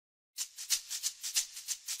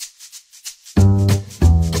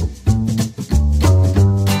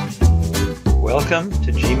Welcome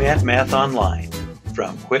to GMAT Math Online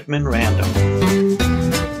from Whitman Random.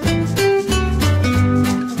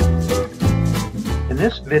 In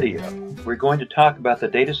this video, we're going to talk about the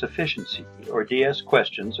Data Sufficiency or DS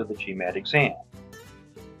questions of the GMAT exam.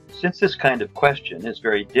 Since this kind of question is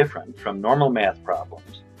very different from normal math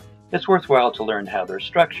problems, it's worthwhile to learn how they're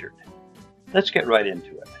structured. Let's get right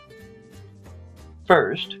into it.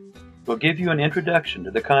 First, we'll give you an introduction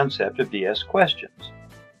to the concept of DS questions,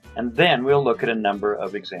 and then we'll look at a number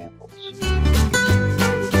of examples.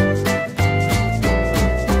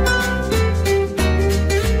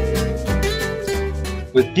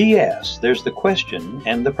 With DS, there's the question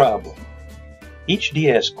and the problem. Each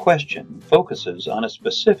DS question focuses on a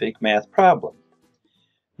specific math problem.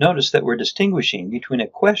 Notice that we're distinguishing between a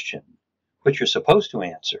question, which you're supposed to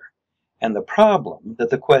answer, and the problem that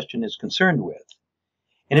the question is concerned with.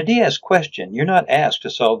 In a DS question, you're not asked to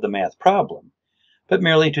solve the math problem, but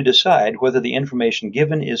merely to decide whether the information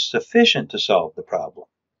given is sufficient to solve the problem.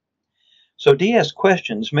 So DS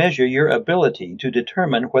questions measure your ability to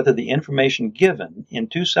determine whether the information given in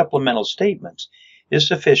two supplemental statements is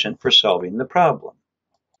sufficient for solving the problem.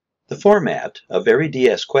 The format of every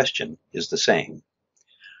DS question is the same.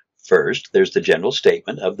 First, there's the general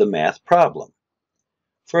statement of the math problem.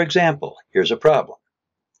 For example, here's a problem.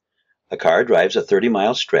 A car drives a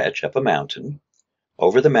 30-mile stretch up a mountain,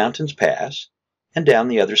 over the mountain's pass, and down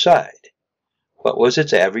the other side. What was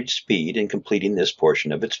its average speed in completing this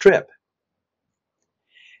portion of its trip?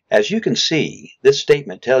 As you can see, this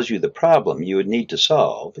statement tells you the problem you would need to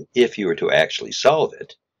solve if you were to actually solve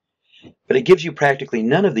it, but it gives you practically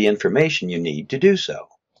none of the information you need to do so.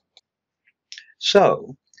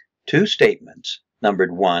 So, two statements,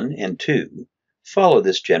 numbered 1 and 2, follow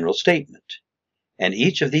this general statement, and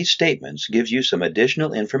each of these statements gives you some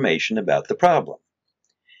additional information about the problem.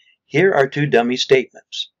 Here are two dummy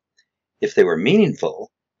statements. If they were meaningful,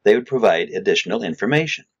 they would provide additional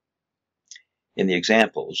information. In the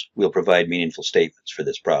examples, we'll provide meaningful statements for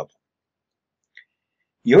this problem.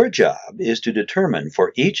 Your job is to determine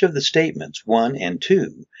for each of the statements 1 and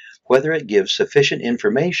 2 whether it gives sufficient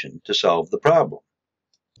information to solve the problem.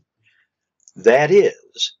 That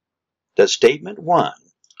is, does statement 1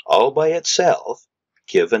 all by itself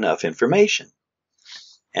give enough information?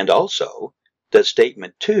 And also, does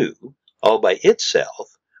statement 2 all by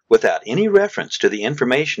itself, without any reference to the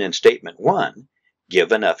information in statement 1,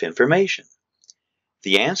 give enough information?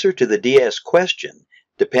 The answer to the DS question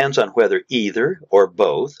depends on whether either or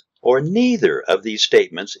both or neither of these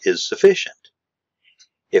statements is sufficient.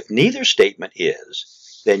 If neither statement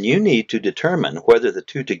is, then you need to determine whether the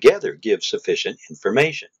two together give sufficient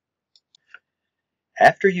information.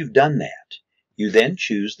 After you've done that, you then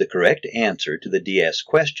choose the correct answer to the DS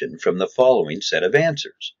question from the following set of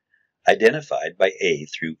answers, identified by A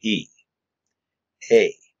through E.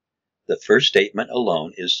 A. The first statement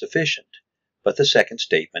alone is sufficient, but the second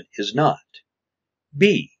statement is not.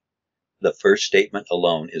 B. The first statement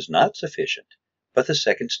alone is not sufficient, but the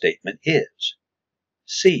second statement is.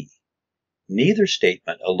 C. Neither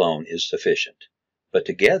statement alone is sufficient, but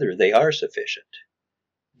together they are sufficient.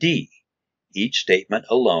 D. Each statement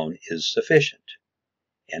alone is sufficient.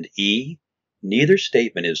 And E. Neither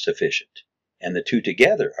statement is sufficient, and the two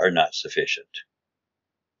together are not sufficient.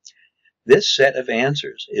 This set of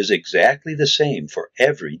answers is exactly the same for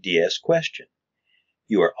every DS question.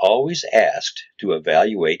 You are always asked to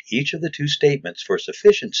evaluate each of the two statements for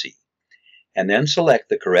sufficiency, and then select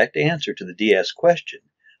the correct answer to the DS question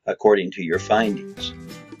according to your findings.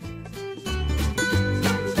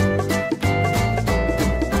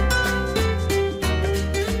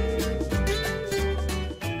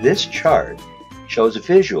 This chart shows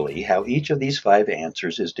visually how each of these 5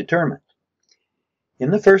 answers is determined. In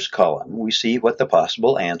the first column, we see what the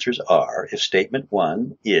possible answers are if statement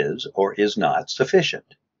 1 is or is not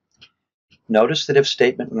sufficient. Notice that if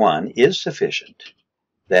statement 1 is sufficient,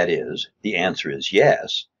 that is, the answer is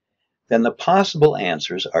yes, then the possible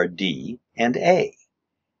answers are D and A.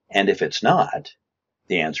 And if it's not,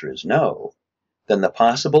 the answer is no, then the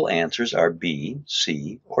possible answers are B,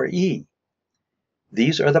 C, or E.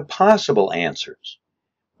 These are the possible answers.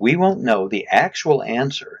 We won't know the actual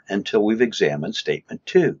answer until we've examined statement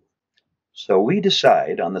 2. So we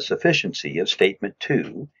decide on the sufficiency of statement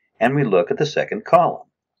 2, and we look at the second column.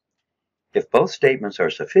 If both statements are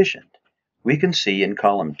sufficient, we can see in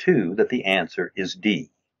column 2 that the answer is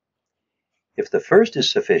D. If the first is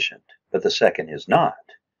sufficient, but the second is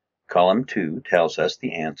not, column 2 tells us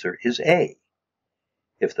the answer is A.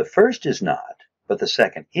 If the first is not, but the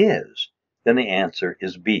second is, then the answer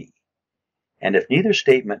is B. And if neither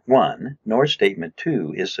statement 1 nor statement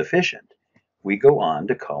 2 is sufficient, we go on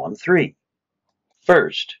to column 3.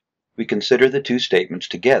 First, we consider the two statements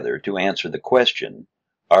together to answer the question,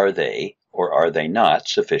 are they or are they not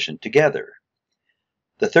sufficient together?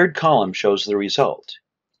 The third column shows the result.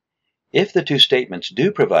 If the two statements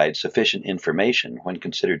do provide sufficient information when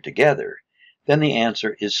considered together, then the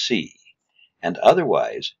answer is C, and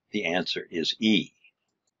otherwise the answer is E.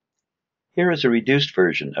 Here is a reduced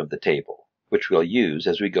version of the table, which we'll use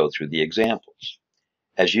as we go through the examples.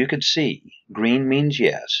 As you can see, green means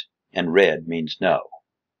yes, and red means no.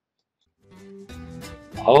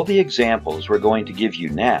 All the examples we're going to give you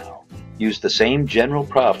now use the same general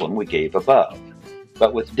problem we gave above,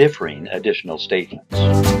 but with differing additional statements.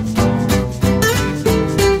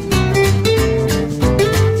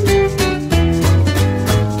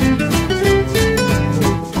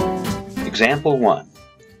 Example 1.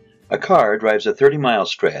 A car drives a 30-mile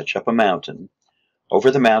stretch up a mountain, over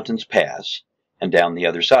the mountain's pass, and down the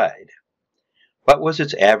other side. What was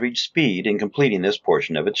its average speed in completing this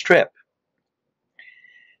portion of its trip?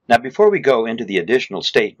 Now, before we go into the additional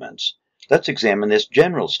statements, let's examine this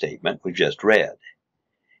general statement we've just read.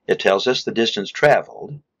 It tells us the distance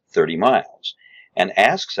traveled, 30 miles, and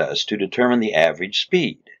asks us to determine the average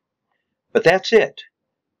speed. But that's it.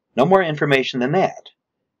 No more information than that.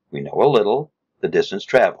 We know a little, the distance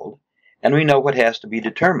traveled, and we know what has to be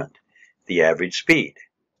determined, the average speed.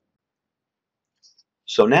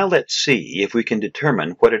 So now let's see if we can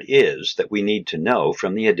determine what it is that we need to know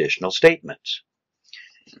from the additional statements.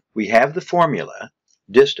 We have the formula,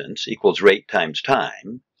 distance equals rate times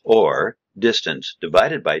time, or distance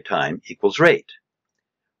divided by time equals rate.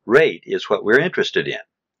 Rate is what we're interested in.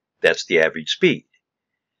 That's the average speed.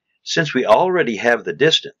 Since we already have the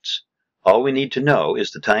distance, all we need to know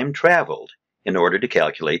is the time traveled in order to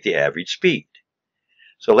calculate the average speed.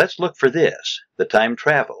 So let's look for this, the time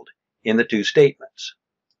traveled, in the two statements.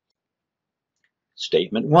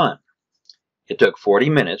 Statement 1. It took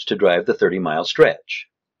 40 minutes to drive the 30-mile stretch.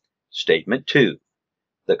 Statement 2.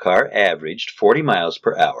 The car averaged 40 miles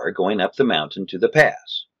per hour going up the mountain to the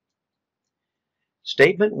pass.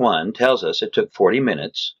 Statement 1 tells us it took 40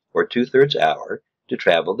 minutes, or 2/3 hour, to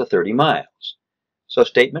travel the 30 miles. So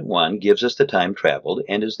statement 1 gives us the time traveled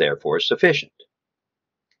and is therefore sufficient.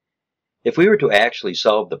 If we were to actually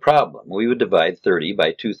solve the problem, we would divide 30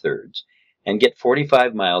 by 2/3 and get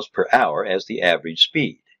 45 miles per hour as the average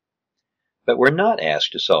speed. But we're not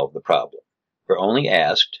asked to solve the problem. We're only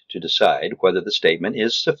asked to decide whether the statement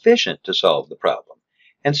is sufficient to solve the problem,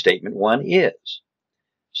 and statement 1 is.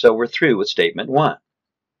 So we're through with statement 1.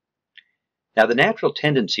 Now, the natural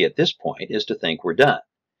tendency at this point is to think we're done,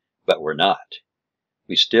 but we're not.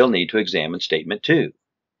 We still need to examine statement 2.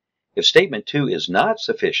 If statement 2 is not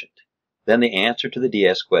sufficient, then the answer to the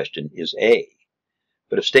DS question is A.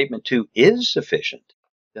 But if statement 2 is sufficient,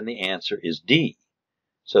 then the answer is D.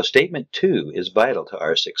 So statement 2 is vital to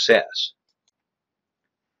our success.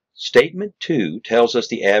 Statement 2 tells us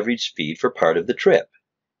the average speed for part of the trip,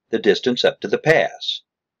 the distance up to the pass.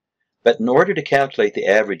 But in order to calculate the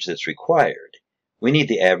average that's required, we need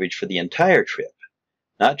the average for the entire trip,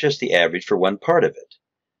 not just the average for one part of it.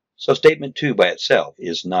 So statement 2 by itself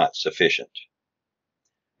is not sufficient.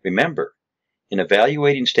 Remember, in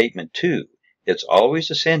evaluating statement 2, it's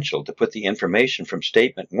always essential to put the information from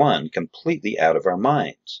statement 1 completely out of our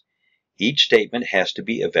minds. Each statement has to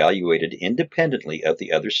be evaluated independently of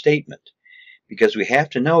the other statement, because we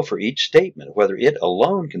have to know for each statement whether it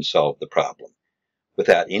alone can solve the problem,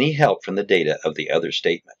 without any help from the data of the other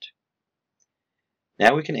statement.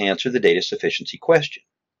 Now we can answer the data sufficiency question.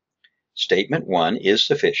 Statement 1 is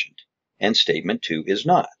sufficient, and statement 2 is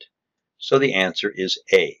not. So the answer is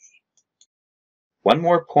A. One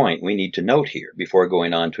more point we need to note here before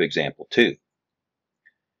going on to example 2.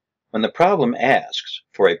 When the problem asks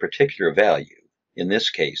for a particular value, in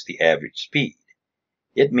this case the average speed,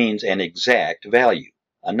 it means an exact value,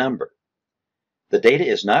 a number. The data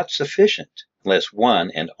is not sufficient unless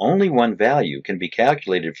one and only one value can be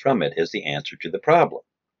calculated from it as the answer to the problem.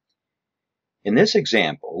 In this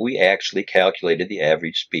example, we actually calculated the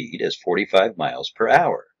average speed as 45 miles per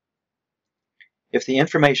hour. If the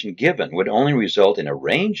information given would only result in a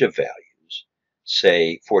range of values,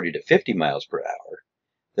 say 40 to 50 miles per hour,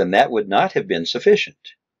 then that would not have been sufficient.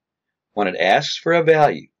 When it asks for a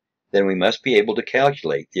value, then we must be able to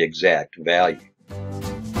calculate the exact value.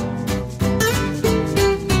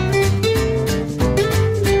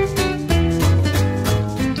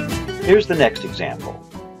 Here's the next example,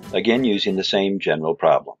 again using the same general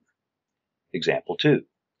problem. Example 2.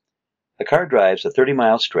 A car drives a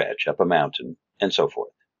 30-mile stretch up a mountain, and so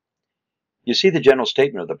forth. You see, the general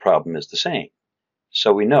statement of the problem is the same,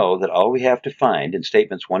 so we know that all we have to find in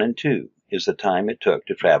statements 1 and 2 is the time it took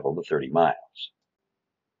to travel the 30 miles.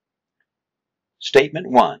 Statement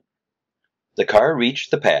 1. The car reached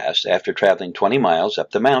the pass after traveling 20 miles up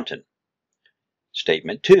the mountain.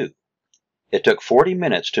 Statement 2. It took 40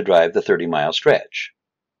 minutes to drive the 30-mile stretch.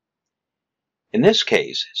 In this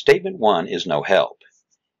case, Statement 1 is no help.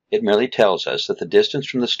 It merely tells us that the distance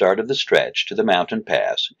from the start of the stretch to the mountain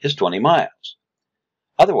pass is 20 miles.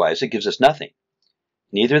 Otherwise, it gives us nothing,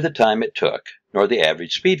 neither the time it took nor the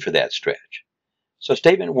average speed for that stretch. So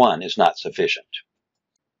Statement 1 is not sufficient.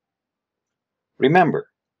 Remember,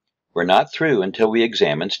 we're not through until we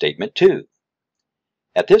examine Statement 2.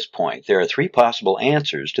 At this point, there are three possible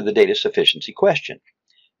answers to the data sufficiency question: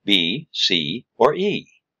 B, C, or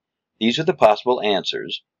E. These are the possible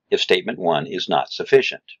answers if Statement 1 is not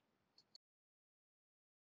sufficient.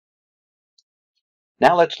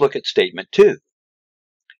 Now let's look at Statement 2.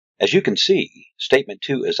 As you can see, Statement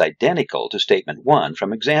 2 is identical to Statement 1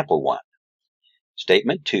 from Example 1.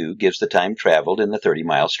 Statement 2 gives the time traveled in the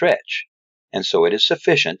 30-mile stretch, and so it is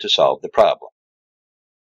sufficient to solve the problem.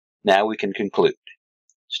 Now we can conclude.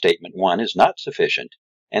 Statement 1 is not sufficient,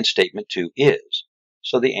 and Statement 2 is,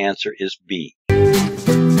 so the answer is B.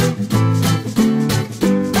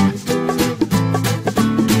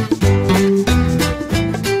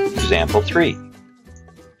 Example 3.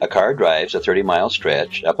 A car drives a 30-mile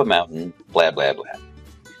stretch up a mountain, blah, blah, blah.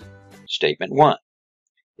 Statement 1.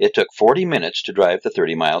 It took 40 minutes to drive the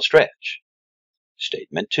 30-mile stretch.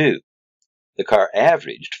 Statement 2. The car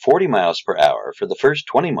averaged 40 miles per hour for the first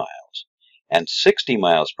 20 miles and 60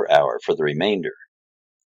 miles per hour for the remainder.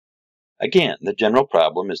 Again, the general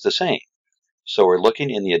problem is the same, so we're looking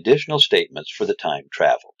in the additional statements for the time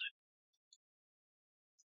traveled.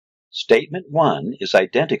 Statement 1 is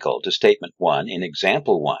identical to Statement 1 in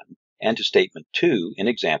Example 1 and to Statement 2 in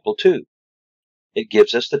Example 2. It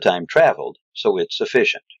gives us the time traveled, so it's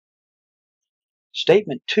sufficient.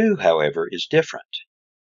 Statement 2, however, is different.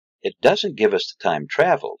 It doesn't give us the time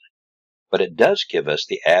traveled, but it does give us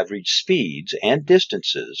the average speeds and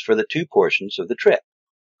distances for the two portions of the trip.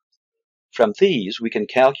 From these, we can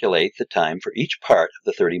calculate the time for each part of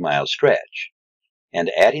the 30-mile stretch, and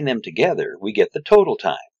adding them together, we get the total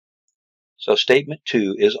time. So Statement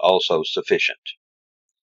 2 is also sufficient.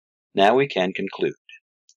 Now we can conclude.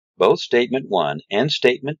 Both Statement 1 and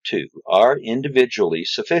Statement 2 are individually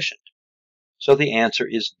sufficient, so the answer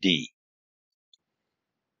is D.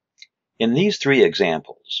 In these three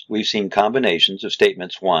examples, we've seen combinations of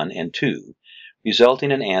Statements 1 and 2, resulting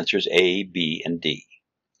in answers A, B, and D.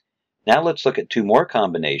 Now let's look at two more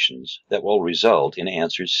combinations that will result in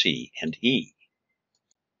answers C and E.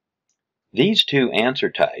 These two answer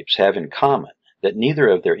types have in common that neither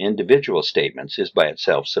of their individual statements is by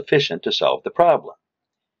itself sufficient to solve the problem.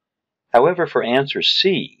 However, for answer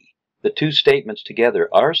C, the two statements together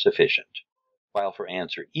are sufficient, while for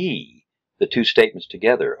answer E, the two statements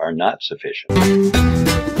together are not sufficient.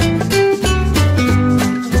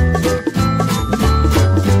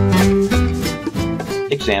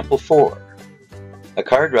 Example 4. A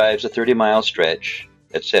car drives a 30-mile stretch,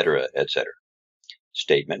 etc., etc.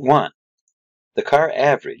 Statement 1. The car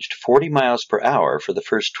averaged 40 miles per hour for the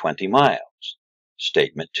first 20 miles.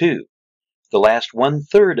 Statement 2. The last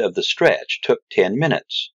 1/3 of the stretch took 10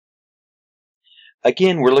 minutes.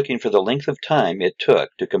 Again, we're looking for the length of time it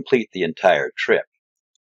took to complete the entire trip.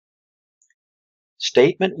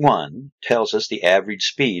 Statement 1 tells us the average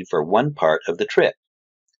speed for one part of the trip.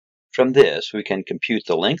 From this, we can compute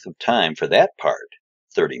the length of time for that part,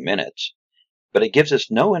 30 minutes, but it gives us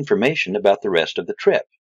no information about the rest of the trip.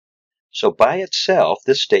 So by itself,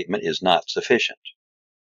 this statement is not sufficient.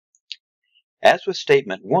 As with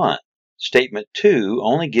Statement 1, Statement 2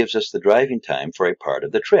 only gives us the driving time for a part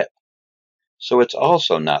of the trip, so it's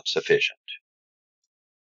also not sufficient.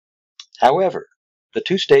 However, the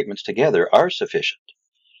two statements together are sufficient,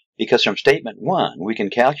 because from Statement 1 we can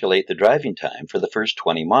calculate the driving time for the first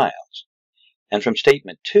 20 miles, and from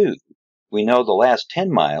Statement 2 we know the last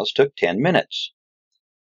 10 miles took 10 minutes.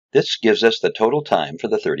 This gives us the total time for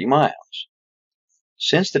the 30 miles.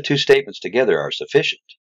 Since the two statements together are sufficient,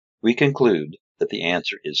 we conclude that the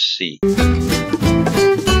answer is C.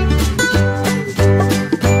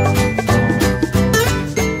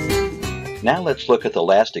 Now let's look at the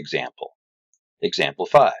last example. Example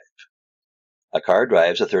 5. A car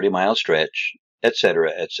drives a 30-mile stretch,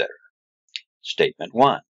 etc., etc. Statement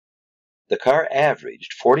 1. The car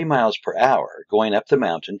averaged 40 miles per hour going up the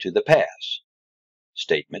mountain to the pass.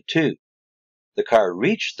 Statement 2. The car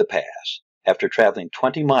reached the pass after traveling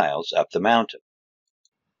 20 miles up the mountain.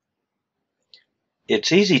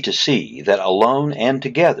 It's easy to see that alone and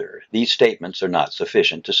together, these statements are not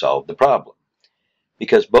sufficient to solve the problem,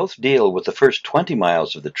 because both deal with the first 20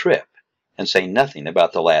 miles of the trip and say nothing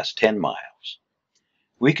about the last 10 miles.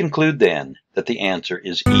 We conclude then that the answer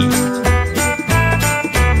is E.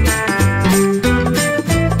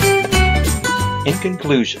 In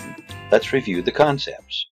conclusion, let's review the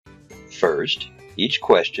concepts. First, each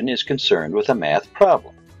question is concerned with a math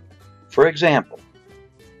problem. For example,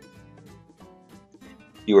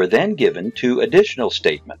 you are then given two additional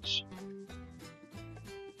statements.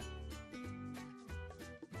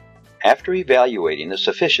 After evaluating the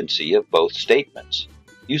sufficiency of both statements,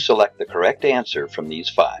 you select the correct answer from these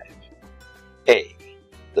five. A.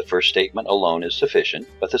 The first statement alone is sufficient,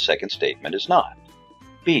 but the second statement is not.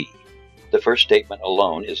 B. The first statement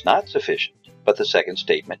alone is not sufficient, but the second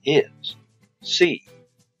statement is. C.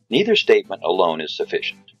 Neither statement alone is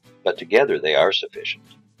sufficient, but together they are sufficient.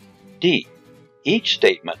 D. Each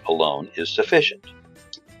statement alone is sufficient.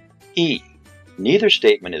 E. Neither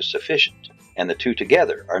statement is sufficient, and the two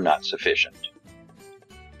together are not sufficient.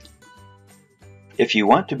 If you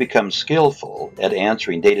want to become skillful at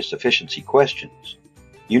answering data sufficiency questions,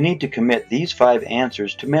 you need to commit these 5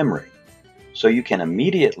 answers to memory, so you can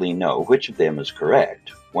immediately know which of them is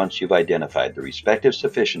correct once you've identified the respective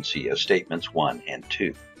sufficiency of statements 1 and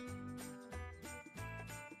 2.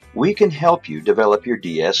 We can help you develop your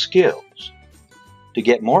DS skills. To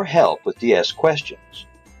get more help with DS questions,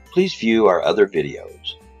 please view our other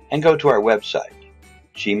videos and go to our website,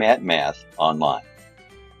 GMAT Math Online.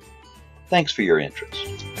 Thanks for your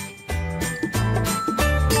interest.